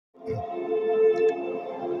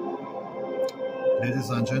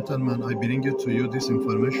Ladies and gentlemen, I bring it to you this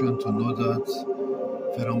information to know that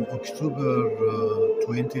from October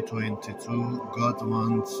 2022, God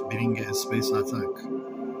wants bring a space attack.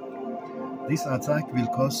 This attack will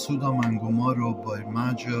cause Sodom and Gomorrah by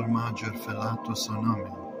major flood to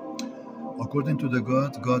tsunami. According to the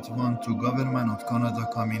God wants to government of Canada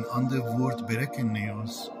coming on the world breaking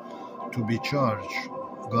news to be charged.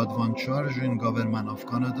 God wants charging government of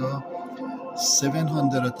Canada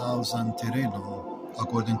 700,000 trillion.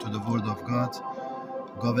 According to the word of God,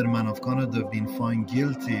 government of Canada been found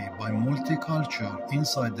guilty by multicultural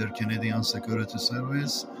inside their Canadian Security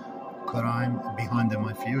Service crime behind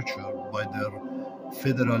my future by their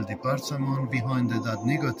federal department behind that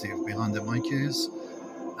negative behind my case,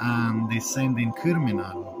 and they send in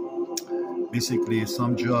criminal. Basically,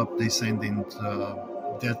 some job they send in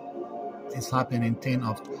that is happening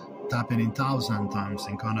 1,000 times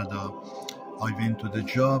in Canada. I went to the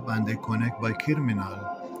job and they connect by criminal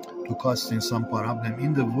to causing some problem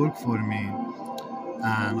in the work for me,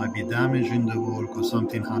 and I be damaged in the work or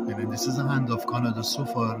something happening. This is the hand of Canada so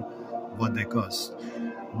far, what they cost.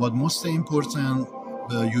 But most important,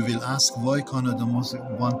 you will ask why Canada must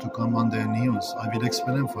want to come on the news. I will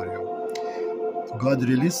explain for you. God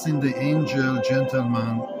released in the Angel,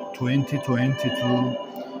 gentlemen, 2022.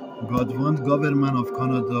 God wants government of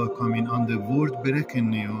Canada coming on the world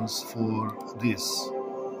breaking news for this.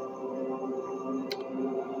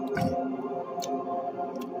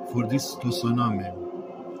 For this tsunami.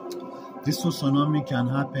 This tsunami can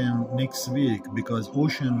happen next week because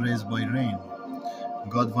ocean raised by rain.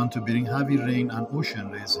 God wants to bring heavy rain and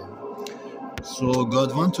ocean raising. So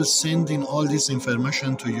God wants to send in all this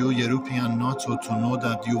information to you, European NATO, to know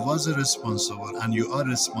that you was responsible and you are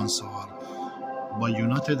responsible. But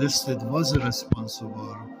United States was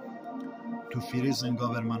responsible to freezing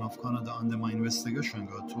government of Canada under my investigation.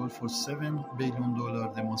 God told for $7 billion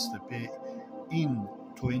they must pay in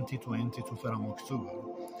 2022 from October.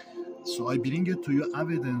 So I bring it to you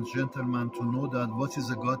evidence, gentlemen, to know that what is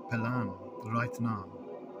a God plan right now.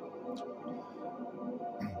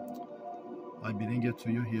 I bring it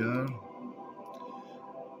to you here.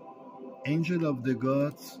 Angel of the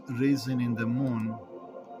God rising in the moon.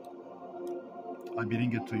 I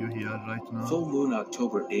bring it to you here right now. Full moon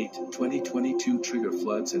October 8, 2022 trigger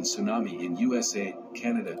floods and tsunami in USA,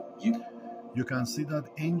 Canada. You can see that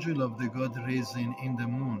angel of the God rising in the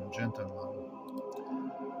moon, gentlemen.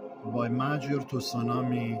 By major to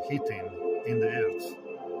tsunami hitting in the earth.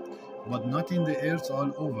 But not in the earth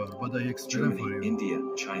all over, but I explain for you. India,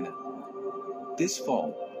 China. This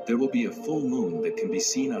fall, there will be a full moon that can be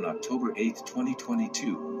seen on October 8,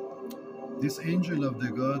 2022. This angel of the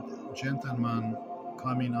God, gentlemen,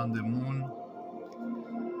 coming on the moon,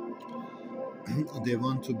 they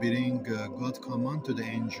want to bring God command to the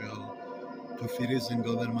angel to freeze in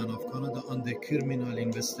government of Canada on the criminal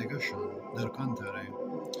investigation, their country.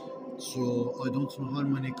 So I don't know how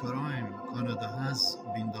many crime Canada has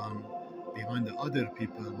been done behind the other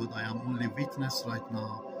people, but I am only witness right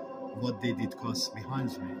now what they did cause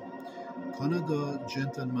behind me. Canada,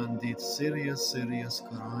 gentlemen, did serious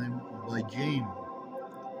crime by game,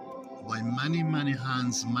 by many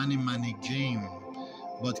hands, many game,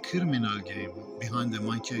 but criminal game behind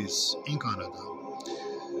my case in Canada.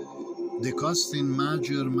 They caused in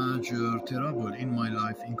major trouble in my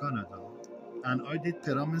life in Canada. And I did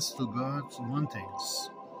promise to God one thing.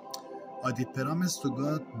 I did promise to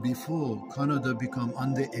God before Canada become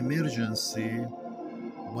under emergency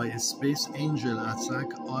by a space angel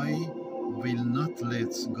attack, I will not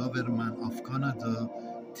let government of Canada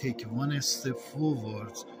take one step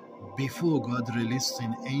forward before God released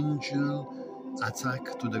an angel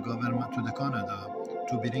attack to the government, to the Canada,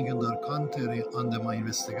 to bring in their country under my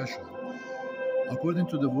investigation. According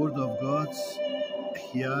to the word of God,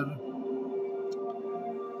 here,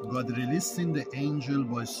 God releasing the angel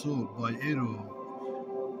by sword, by arrow,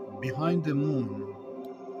 behind the moon,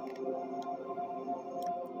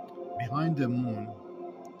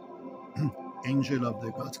 angel of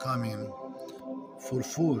the God coming for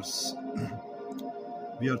force.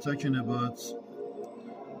 We are talking about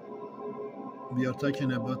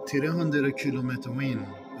 300 kilometer wind,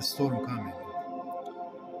 a storm coming.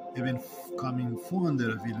 Even coming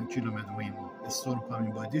 400 kilometer wind, a storm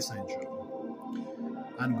coming by this angel.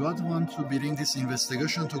 And God wants to bring this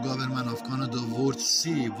investigation to government of Canada, world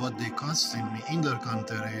see what they costing me in their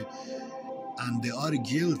country, and they are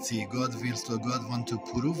guilty. God want to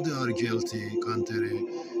prove they are guilty country,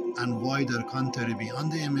 and why their country be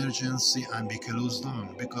under emergency and be closed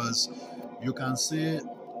down. Because you can see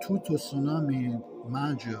two tsunami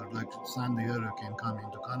major like Sandy hurricane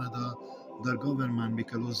coming to Canada, their government be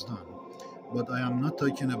closed down. But I am not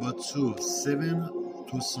talking about 2. 7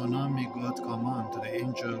 to tsunami God command to the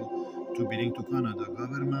angel to bring to Canada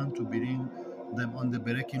government, to bring them on the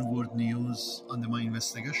breaking world news under my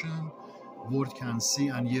investigation. World can see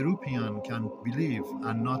and European can believe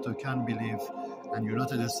and NATO can believe and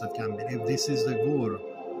United States can believe this is the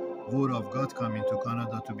war of God coming to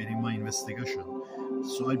Canada to bring my investigation.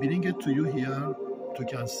 So I bring it to you here to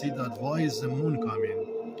can see that why is the moon coming.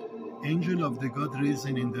 Angel of the God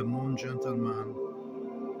rising in the moon, gentlemen.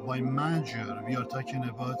 By major, we are talking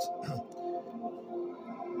about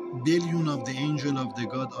billion of the angel of the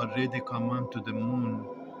God already command to the moon,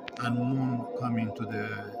 and moon coming to the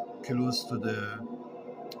close to the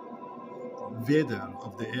weather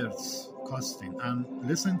of the earth's casting. And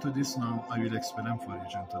listen to this now, I will explain for you,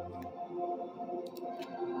 gentlemen.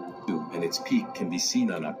 And its peak can be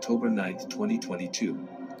seen on October 9th, 2022.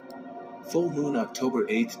 Full moon October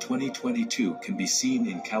 8th, 2022 can be seen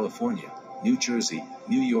in California, New Jersey,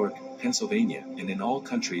 New York, Pennsylvania, and in all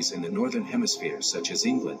countries in the Northern Hemisphere such as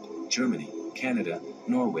England, Germany, Canada,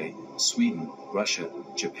 Norway, Sweden, Russia,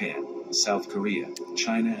 Japan, South Korea,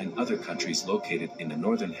 China, and other countries located in the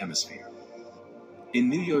Northern Hemisphere. In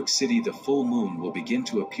New York City, the full moon will begin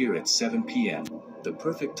to appear at 7 p.m., the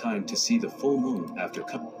perfect time to see the full moon after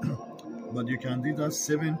But you can do that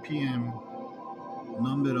 7 p.m.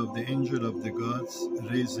 number of the angel of the gods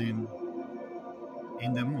rising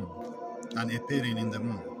in the moon and appearing in the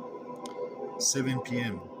moon. 7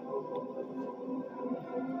 p.m.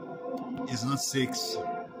 It's not 6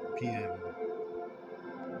 p.m.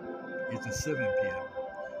 It is 7 p.m.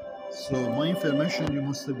 So my information you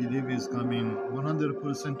must believe is coming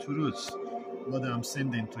 100% truth what I'm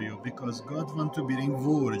sending to you, because God want to bring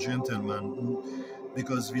war, gentlemen,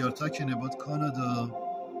 because we are talking about Canada.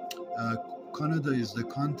 Canada is the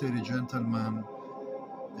country, gentlemen.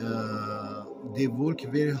 They work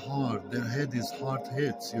very hard. Their head is hard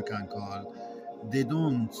hits, you can call. They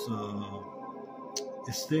don't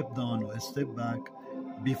step down or step back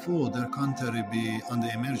before their country be under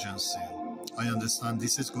emergency. I understand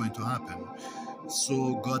this is going to happen.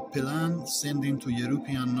 So God plan sending to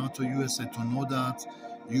European, not to USA, to know that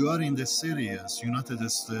you are in the serious United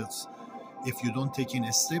States if you don't take in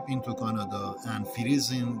a step into Canada and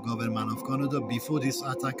freezing government of Canada before this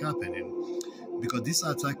attack happening. Because this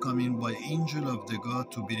attack coming by angel of the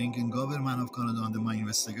God to bring in government of Canada under my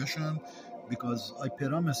investigation, because I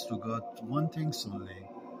promise to God one thing only.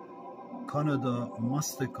 Canada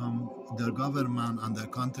must come, their government and their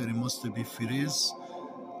country must be freeze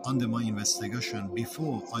under my investigation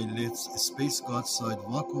before I let Space God side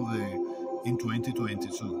walk away in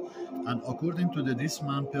 2022. And according to this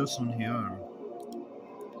man person here,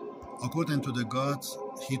 according to the God,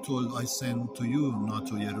 he told I send to you, not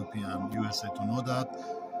to European, USA, to know that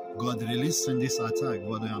God released in this attack,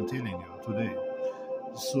 what I am telling you today.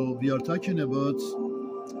 So we are talking about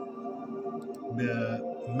the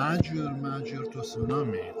major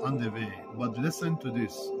tsunami on the way. But listen to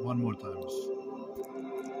this one more time.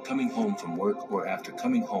 Coming home from work or after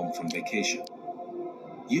coming home from vacation.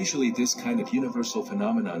 Usually this kind of universal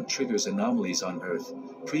phenomenon triggers anomalies on Earth.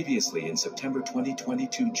 Previously in September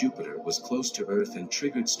 2022, Jupiter was close to Earth and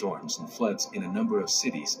triggered storms and floods in a number of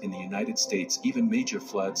cities in the United States. Even major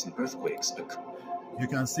floods and earthquakes occur. You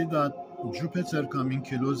can see that Jupiter coming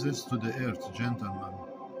closest to the Earth, gentlemen.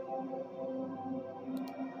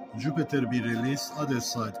 Jupiter be released other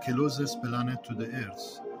side, closest planet to the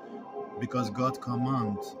Earth, because God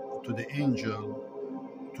command to the angel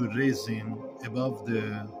to raise him above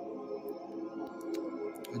the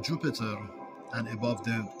Jupiter and above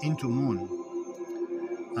the into moon,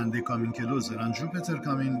 and they coming closer. And Jupiter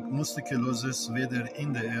coming most closest weather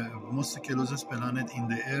in the air, most closest planet in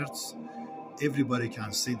the Earth. Everybody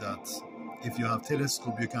can see that. If you have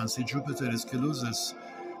telescope, you can see Jupiter is closest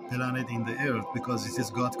planet in the Earth, because it is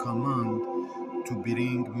God command to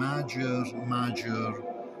bring major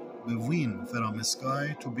the wind from the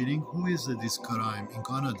sky to bring who is this crime in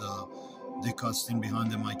Canada, the casting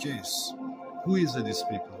behind my case. Who is these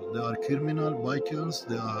people? They are criminal bikers,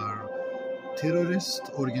 they are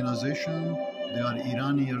terrorist organization, they are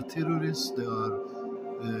Iranian terrorists, they are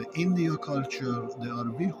India culture, they are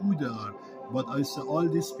who they are. But I say all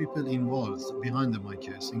these people involved behind my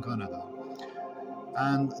case in Canada.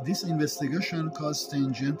 And this investigation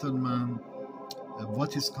casting, gentlemen,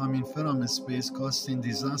 what is coming from space casting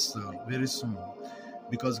disaster very soon,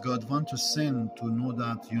 because God want to send to know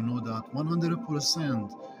that, you know that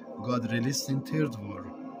 100% God released in third war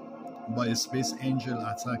by a space angel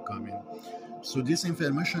attack coming. So this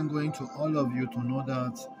information going to all of you to know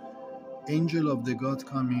that angel of the God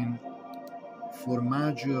coming for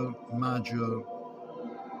major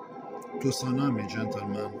to tsunami,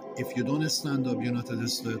 gentlemen. If you don't stand up, United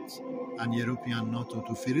States and European NATO,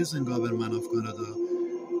 to freezing government of Canada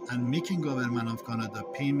and making government of Canada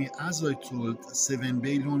pay me, as I told, 7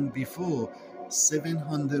 billion before,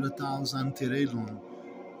 700,000 trillion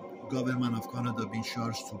government of Canada been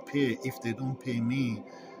charged to pay. If they don't pay me,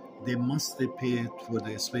 they must pay for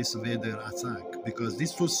the space weather attack, because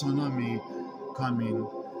this was tsunami coming.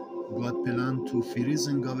 God planned to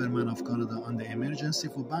freezing government of Canada on the emergency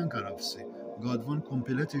for bankruptcy. God want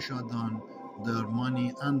completely shut down their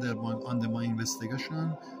money and their under my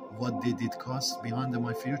investigation, what they did cost behind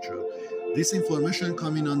my future. This information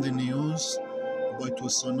coming on the news by to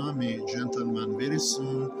tsunami, gentlemen, very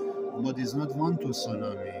soon, but it's not one to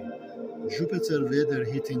tsunami. Jupiter weather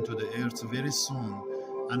hitting to the earth very soon,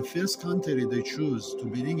 and first country they choose to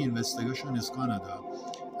bring investigation is Canada,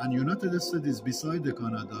 and United States is beside the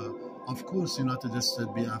Canada. Of course, United States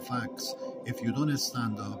be affects if you don't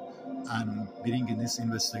stand up and bring in this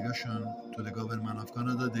investigation to the government of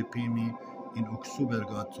Canada. They pay me in October,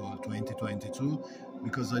 God told, 2022,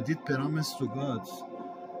 because I did promise to God.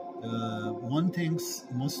 One thing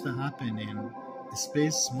must happen in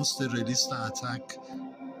space, must release the attack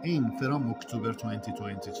from October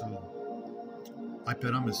 2022. I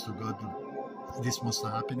promise to God this must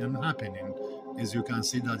happen and happening. As you can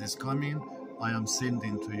see that is coming, I am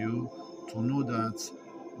sending to you to know that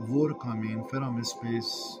war coming from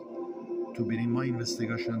space to bring my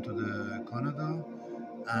investigation to the Canada,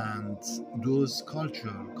 and those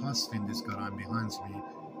culture casting this crime behind me,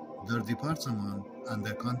 their department and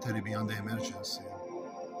their country beyond the emergency.